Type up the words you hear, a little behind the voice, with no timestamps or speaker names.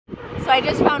So I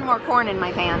just found more corn in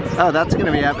my pants. Oh, that's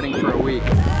gonna be happening for a week.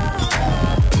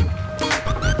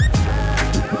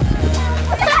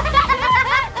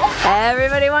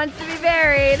 Everybody wants to be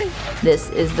buried. This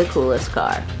is the coolest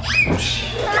car.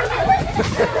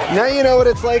 Now you know what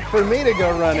it's like for me to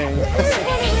go running.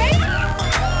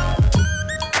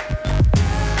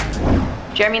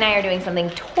 Jeremy and I are doing something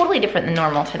totally different than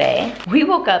normal today. We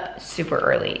woke up super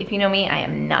early. If you know me, I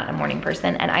am not a morning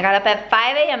person, and I got up at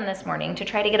 5 a.m. this morning to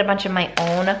try to get a bunch of my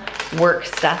own work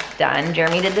stuff done.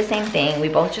 Jeremy did the same thing. We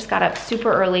both just got up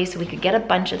super early so we could get a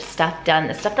bunch of stuff done.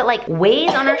 The stuff that like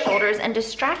weighs on our shoulders and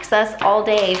distracts us all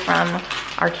day from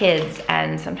our kids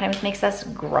and sometimes makes us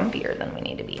grumpier than we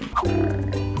need to be.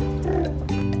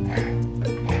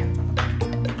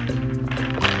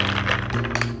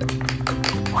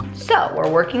 So we're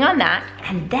working on that,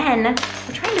 and then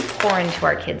we're trying to pour into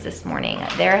our kids this morning.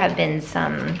 There have been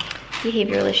some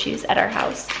behavioral issues at our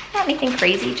house. Not anything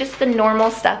crazy, just the normal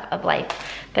stuff of life.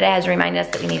 But it has reminded us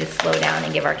that we need to slow down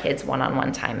and give our kids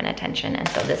one-on-one time and attention. And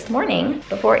so this morning,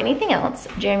 before anything else,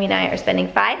 Jeremy and I are spending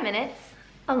 5 minutes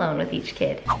alone with each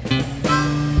kid.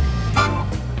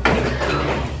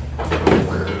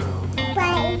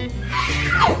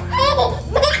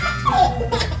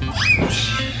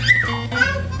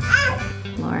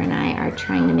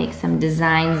 Trying to make some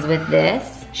designs with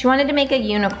this. She wanted to make a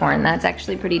unicorn. That's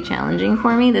actually pretty challenging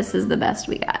for me. This is the best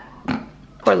we got.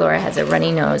 Poor Laura has a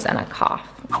runny nose and a cough.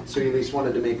 So you at least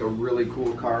wanted to make a really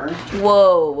cool car?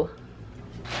 Whoa.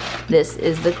 This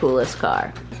is the coolest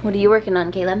car. What are you working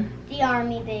on, Caleb? The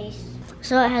army base.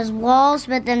 So it has walls,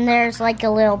 but then there's like a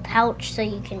little pouch so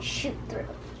you can shoot through.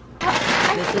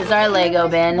 This is our Lego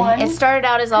bin. It started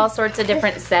out as all sorts of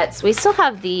different sets. We still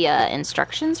have the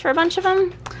instructions for a bunch of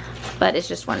them, but it's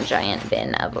just one giant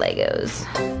bin of Legos.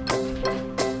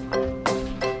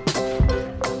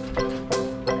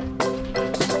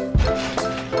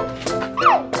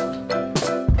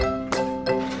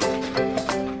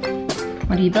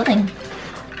 What are you building?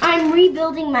 I'm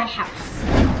rebuilding my house.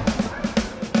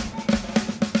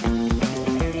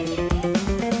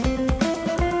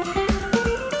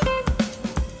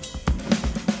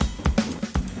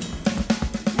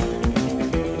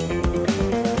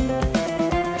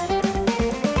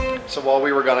 So while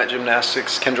we were gone at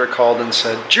gymnastics, Kendra called and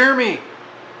said, "Jeremy,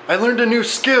 I learned a new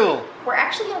skill." We're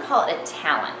actually gonna call it a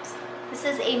talent. This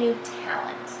is a new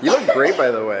talent. You look great, by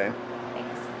the way.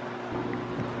 Thanks.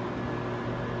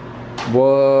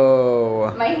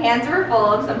 Whoa. My hands were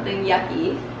full of something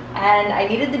yucky, and I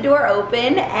needed the door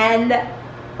open, and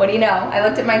what do you know? I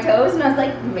looked at my toes and I was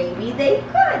like, maybe they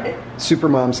could. Super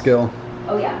mom skill.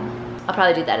 Oh yeah. I'll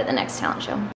probably do that at the next talent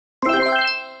show.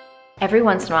 Every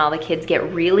once in a while, the kids get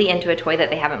really into a toy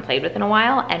that they haven't played with in a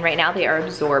while, and right now they are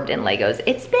absorbed in Legos.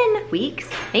 It's been weeks,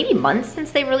 maybe months since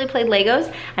they really played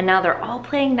Legos, and now they're all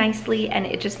playing nicely, and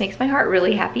it just makes my heart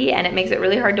really happy, and it makes it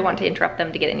really hard to want to interrupt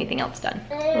them to get anything else done.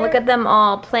 Look at them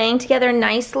all playing together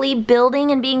nicely, building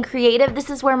and being creative.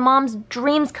 This is where mom's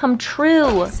dreams come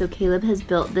true. So Caleb has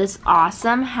built this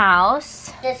awesome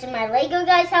house. This is my Lego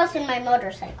guy's house and my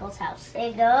motorcycle's house.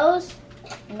 It goes,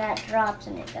 and that drops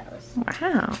and it goes.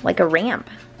 Wow, like a ramp.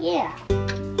 Yeah.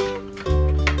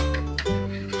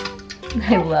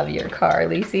 I love your car,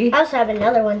 Lacey. I also have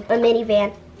another one, a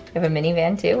minivan. You have a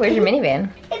minivan too? Where's your minivan?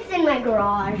 It's in my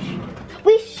garage.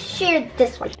 We shared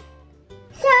this one.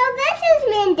 So this is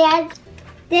me and Dad's.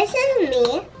 This is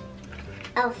me,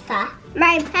 Elsa.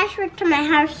 My password to my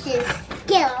house is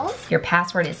Skittles. Your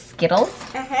password is Skittles?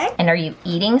 Uh-huh. And are you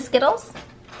eating Skittles?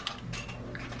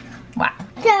 Wow.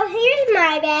 So here's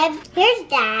my bed. Here's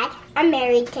Dad. I'm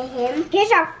married to him.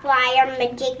 Here's our flyer,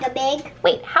 Majigga Big.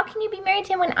 Wait, how can you be married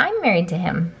to him when I'm married to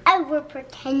him? Oh, we're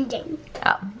pretending.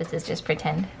 Oh, this is just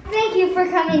pretend. Thank you for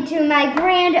coming to my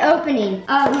grand opening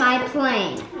of my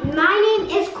plane. My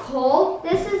name is Cole.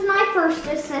 This is my first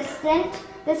assistant.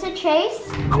 This is Chase.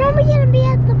 When are we gonna be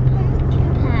at the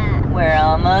pumpkin patch? We're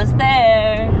almost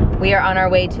there. We are on our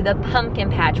way to the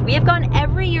pumpkin patch. We have gone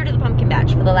every year to the pumpkin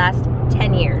patch for the last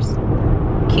 10 years.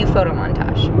 Cue photo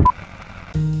montage.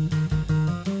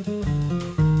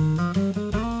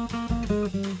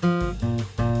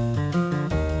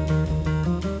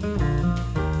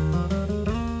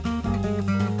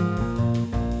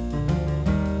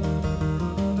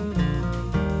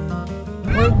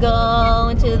 We're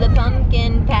going to the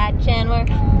pumpkin patch and we're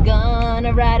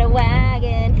gonna ride a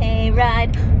wagon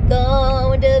hayride.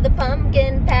 Going to the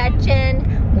pumpkin patch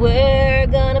and we're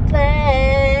gonna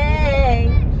play.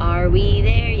 Are we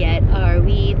there yet? Are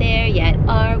we there yet?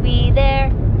 Are we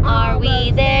there? Are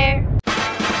we there?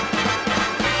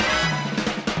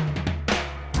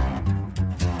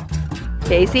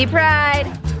 Casey Pride.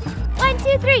 1,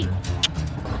 2, 3.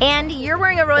 And you're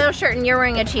wearing a royal shirt and you're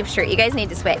wearing a Chiefs shirt. You guys need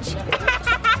to switch. 3,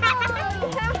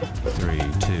 2,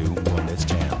 1, let's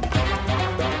jam.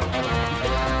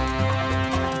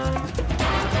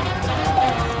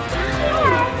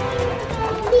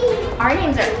 Our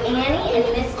names are Annie and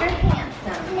Mr.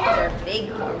 Handsome. They're big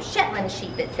Shetland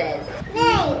sheep, it says.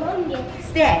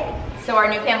 Stay. So our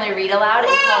new family read aloud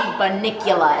is called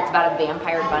Bunnicula. It's about a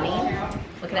vampire bunny.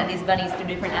 Looking at these bunnies through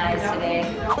different eyes today.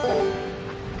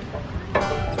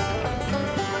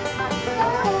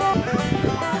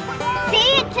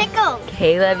 See, it tickles.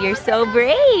 Caleb, you're so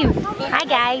brave. Hi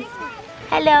guys.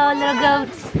 Hello, little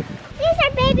goats. These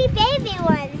are baby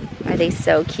ones. Are they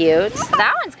so cute?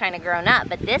 That one's kind of grown up,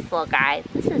 but this little guy,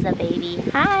 this is a baby.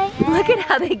 Hi. Look at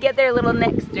how they get their little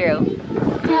necks through.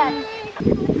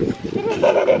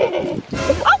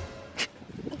 Oh!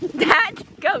 That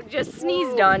goat just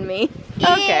sneezed on me.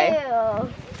 Okay. Ew.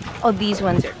 Oh, these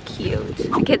ones are cute.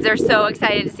 The kids are so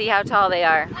excited to see how tall they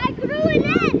are. I grew an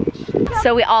inch.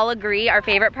 So we all agree our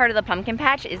favorite part of the pumpkin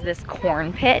patch is this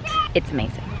corn pit. It's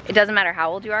amazing. It doesn't matter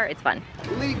how old you are, it's fun.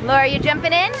 Laura, you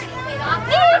jumping in? She's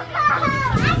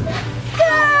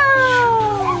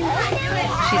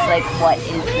like, what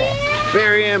is this?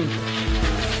 Bury him.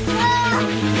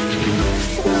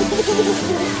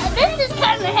 This is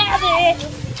kind of heavy.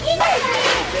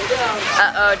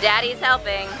 Uh-oh, Daddy's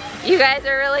helping. You guys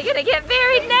are really gonna get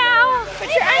buried now. Put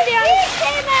your arm down.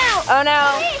 Came out. Oh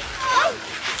no.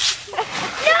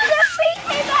 No, the feet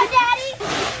came out, Daddy.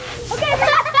 Okay.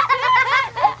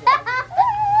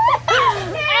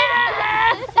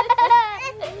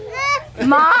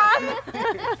 Mom?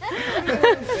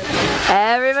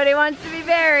 Everybody wants to be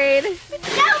buried. No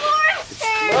more.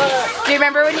 Do you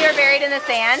remember when you were buried in the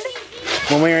sand?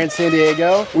 When we were in San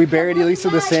Diego, we buried Elise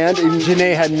in the sand, and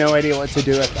Janae had no idea what to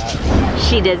do with that.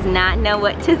 She does not know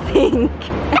what to think.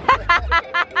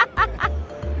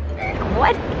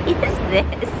 What is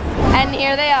this? And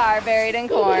here they are, buried in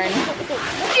corn.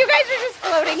 You guys are just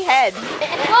floating heads.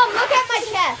 Mom, look at my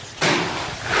chest.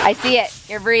 I see it.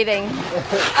 You're breathing.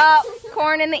 Oh,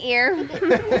 corn in the ear.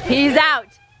 He's out.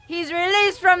 He's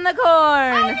released from the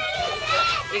corn.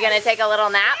 You gonna take a little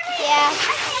nap? Yeah.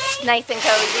 Nice and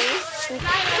cozy.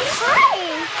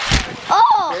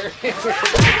 Oh.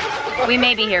 We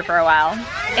may be here for a while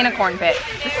in a corn pit.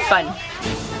 This is fun.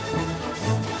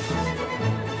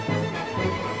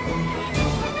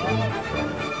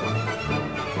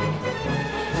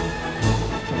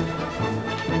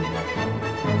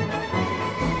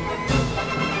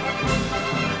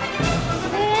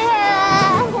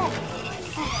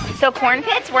 So corn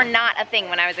pits were not a thing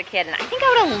when I was a kid, and I think I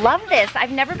would have loved this.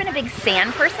 I've never been a big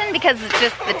sand person because it's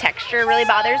just the texture really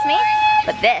bothers me.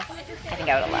 But this, I think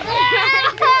I would have loved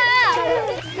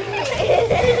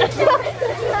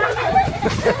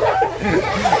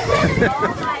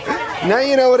it. Now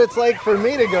you know what it's like for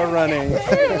me to go running. Want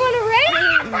to race?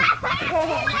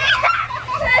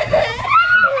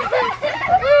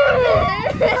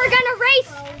 We're gonna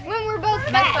race when we're both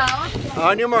back.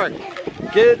 On your mark.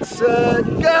 Get set,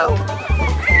 go!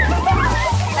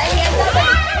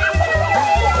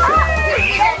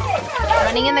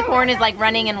 Running in the corn is like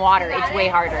running in water. It's way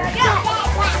harder.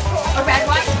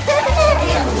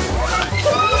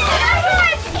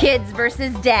 Kids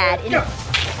versus dad.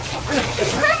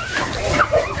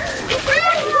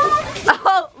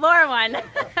 Oh, Laura won.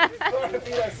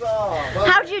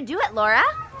 How'd you do it, Laura?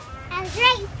 I was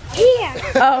right here.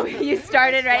 Oh, you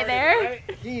started right there?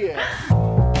 Here.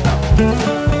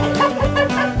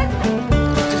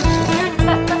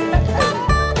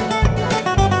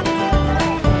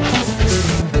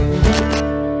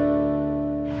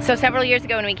 So several years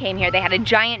ago when we came here, they had a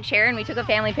giant chair and we took a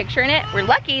family picture in it. We're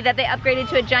lucky that they upgraded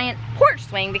to a giant porch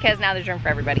swing because now there's room for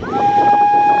everybody.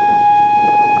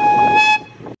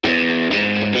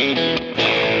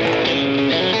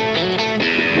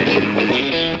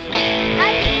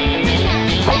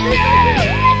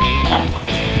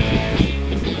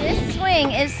 This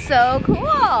swing is so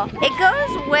cool. It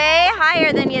goes way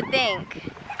higher than you'd think.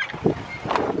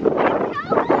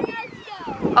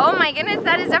 Oh my goodness,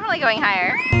 that is definitely going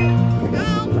higher.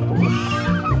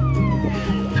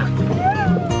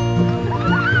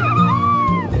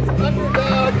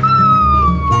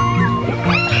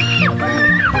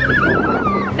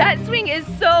 That swing is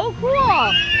so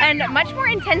cool and much more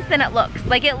intense than it looks.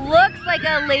 Like it looks like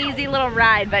a lazy little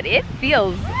ride, but it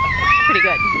feels pretty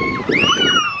good.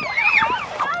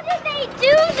 How did they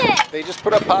do this? They just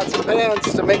put up pots and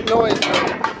pans to make noise.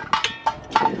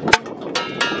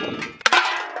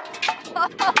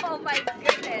 Oh my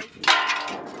goodness.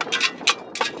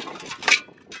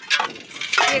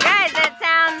 You guys, that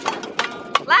sounds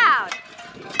loud.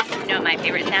 know what my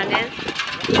favorite sound is?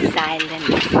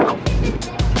 Silence.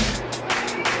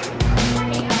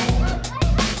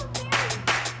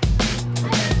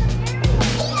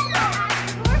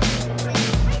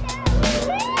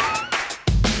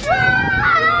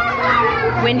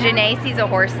 When Janae sees a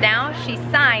horse now, she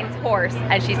signs horse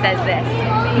as she says this.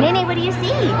 Nene, what do you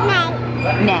see?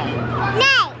 Nay. Nay.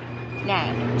 Nay.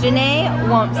 Nay. Janae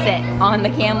won't sit on the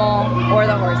camel or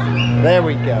the horse. There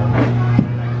we go.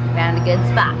 Found a good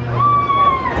spot.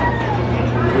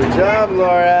 Good job,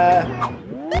 Laura.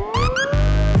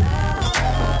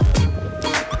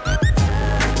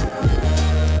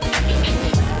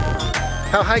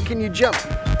 How high can you jump?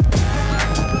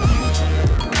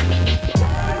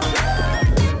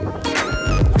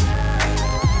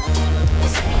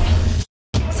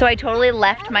 So I totally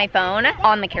left my phone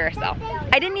on the carousel.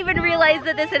 I didn't even realize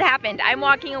that this had happened. I'm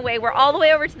walking away, we're all the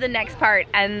way over to the next part,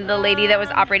 and the lady that was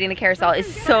operating the carousel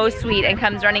is so sweet and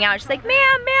comes running out. She's like,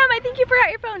 ma'am, I think you forgot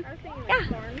your phone. Yeah,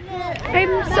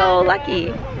 I'm so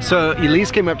lucky. So Elise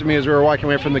came up to me as we were walking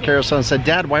away from the carousel and said,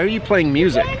 Dad, why are you playing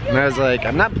music? And I was like,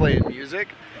 I'm not playing music.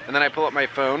 And then I pull up my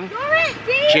phone,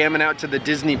 jamming out to the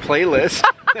Disney playlist.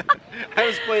 I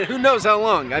was playing, who knows how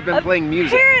long, I've been playing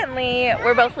music. Apparently,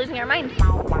 we're both losing our mind.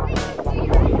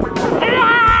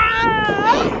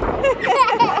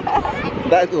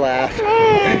 That laugh.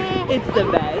 It's the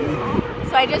best.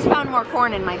 So I just found more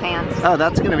corn in my pants. Oh,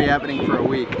 that's gonna be happening for a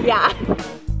week. Yeah.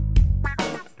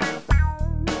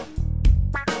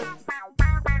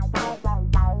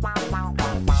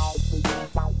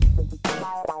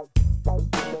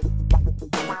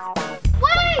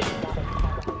 Wait!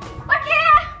 Look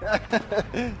here!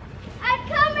 I'm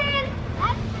coming!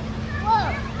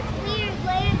 Whoa, weird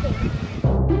landing.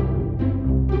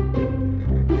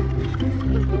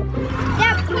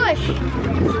 Yeah, push.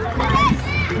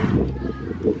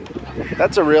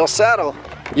 That's a real saddle.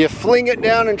 You fling it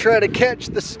down and try to catch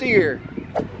the steer.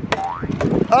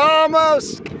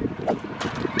 Almost!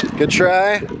 Good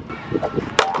try.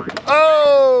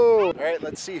 Oh! All right,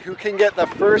 let's see who can get the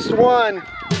first one.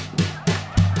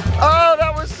 Oh,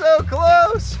 that was so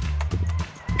close!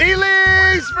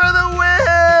 Elise for the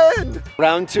win!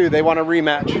 Round two, they want a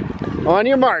rematch. On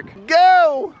your mark,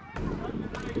 go!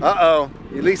 Uh-oh,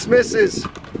 Elise misses.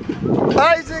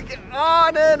 Isaac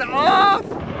on and off!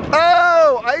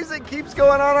 Oh, Isaac keeps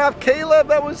going on off Caleb,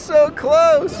 that was so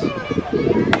close!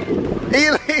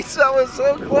 Elise, that was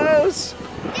so close!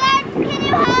 Dad, can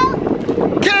you help?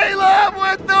 Caleb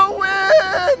with the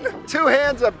win! 2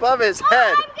 hands above his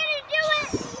head. I'm gonna do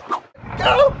it!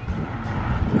 Go!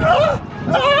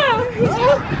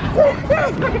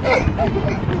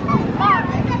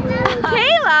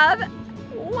 Caleb!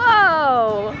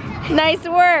 Whoa! Nice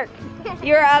work.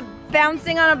 You're a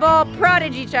bouncing on a ball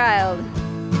prodigy child.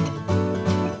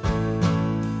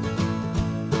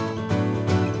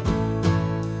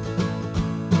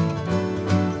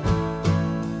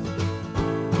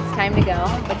 It's time to go,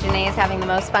 but Janae is having the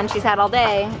most fun she's had all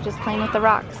day, just playing with the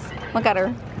rocks. Look at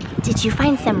her. Did you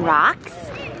find some rocks?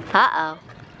 Uh-oh.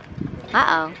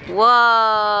 Uh-oh.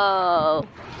 Whoa.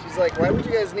 She's like, why would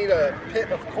you guys need a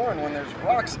pit of corn when there's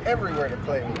rocks everywhere to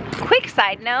play with? Quick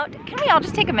side note, can we all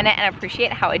just take a minute and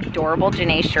appreciate how adorable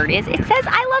Janae's shirt is? It says,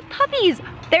 I love puppies.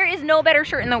 There is no better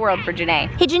shirt in the world for Janae.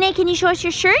 Hey Janae, can you show us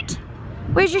your shirt?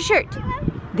 Where's your shirt?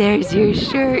 There's your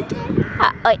shirt.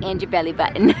 Oh, and your belly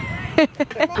button.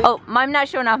 Oh, I'm not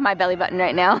showing off my belly button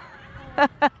right now.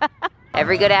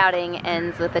 Every good outing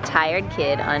ends with a tired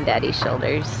kid on daddy's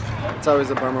shoulders. It's always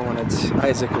a bummer when it's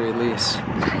Isaac or Elise.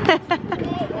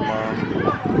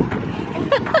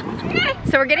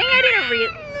 So we're getting ready to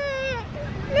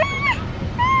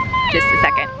just a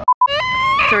second.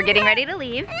 So we're getting ready to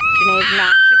leave. Janae's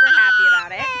not super happy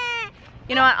about it.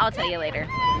 You know what, I'll tell you later.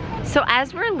 So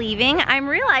as we're leaving, I'm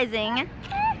realizing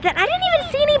that I didn't even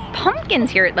see any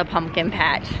pumpkins here at the pumpkin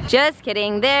patch. Just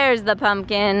kidding, there's the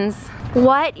pumpkins.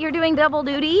 What, you're doing double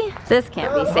duty? This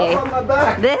can't be safe.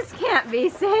 This can't be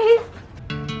safe.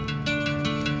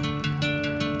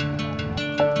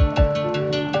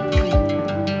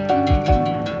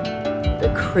 The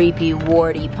creepy,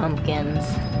 warty pumpkins.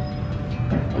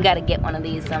 We gotta get one of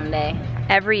these someday.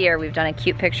 Every year we've done a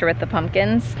cute picture with the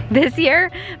pumpkins. This year,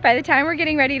 by the time we're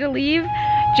getting ready to leave,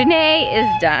 Janae is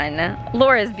done.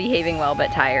 Laura's behaving well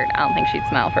but tired. I don't think she'd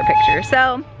smile for pictures.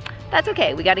 So that's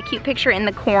okay. We got a cute picture in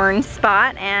the corn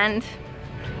spot and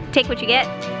take what you get.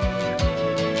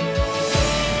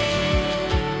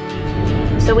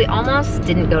 So we almost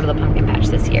didn't go to the pumpkin patch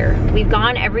this year. We've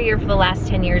gone every year for the last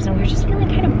 10 years and we were just feeling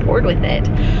kind of bored with it.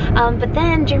 But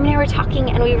then Jeremy and I were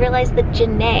talking and we realized that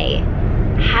Janae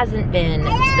hasn't been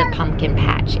to the pumpkin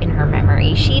patch in her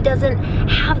memory. She doesn't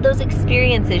have those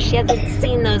experiences. She hasn't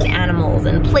seen those animals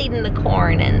and played in the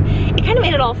corn, and it kind of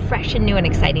made it all fresh and new and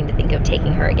exciting to think of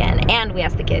taking her again. And we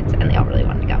asked the kids and they all really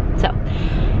wanted to go.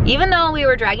 So even though we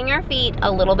were dragging our feet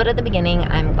a little bit at the beginning,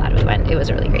 I'm glad we went. It was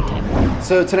a really great time.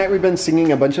 So tonight we've been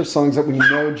singing a bunch of songs that we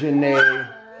know Janae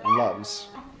loves.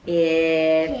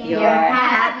 If you're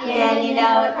happy and you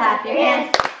know it, clap your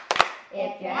hands.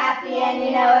 If you're happy and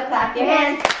you know it, clap your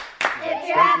hands. If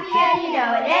you're happy and you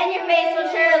know it, then your face will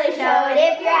surely show it.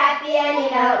 If you're happy and you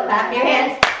know it, clap your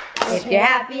hands. If you're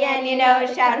happy and you know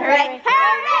it, shout hooray,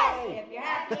 hooray! If you're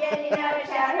happy and you know it,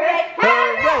 shout hooray,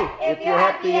 hooray! If you're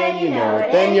happy and you know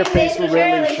it, then your face will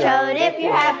really show it. If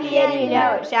you're happy and you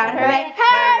know it, shout hooray,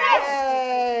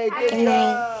 hooray! Hey, good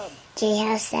job!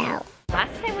 Jailhouse out.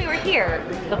 Last time we were here,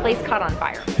 the place caught on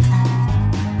fire.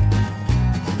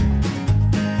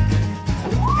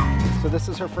 So this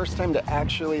is her first time to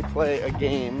actually play a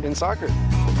game in soccer.